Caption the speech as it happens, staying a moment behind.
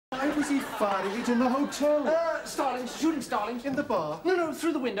was he firing it in the hotel? Starlings, shooting starlings. In the bar? No,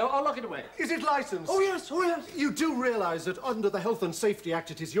 through the window. I'll lock it away. Is it licensed? Oh, yes. You do realise that under the Health and Safety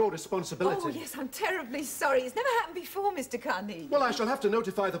Act it is your responsibility? Oh, yes, I'm terribly sorry. It's never happened before, Mr. Carnegie. Well, I shall have to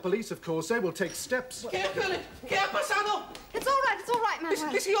notify the police, of course. They will take steps. Che ha passato? It's all right,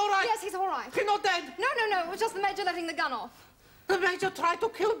 Manuel. Is he all right? Yes, he's all right. He's not dead? No, it was just the Major letting the gun off. The Major tried to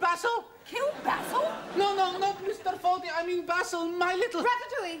kill Basil? Kill Basil? No, not Mr. Fawlty. I mean Basil, my little...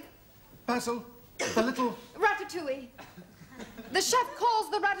 Ratatouille. Basil, the little... Ratatouille. The chef calls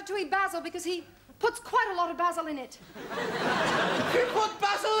the ratatouille Basil because he puts quite a lot of basil in it. He put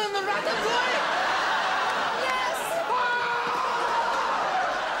Basil in the ratatouille? Yes!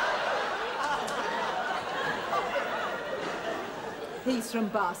 He's from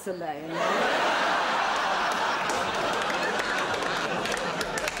Barcelona.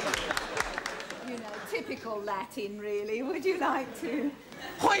 Typical Latin, really. Would you like to?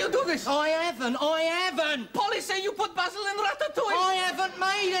 Why you do this? I haven't! Polly say you put Basil in ratatouille. I haven't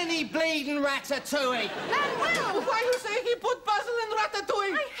made any bleeding ratatouille! Manuel! Why you say he put Basil in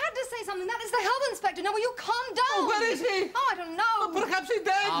ratatouille? I had to say something. That is the health inspector. Now, will you calm down? Where is he? Oh, I don't know. Perhaps he's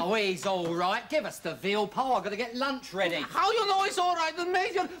dead. Oh, he's all right. Give us the veal pie. I've got to get lunch ready. How you know he's all right? The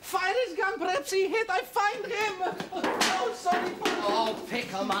Major fired his gun. Perhaps he hit. I find him. Oh, sorry. I'll pick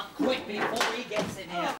him up quick before he gets in here.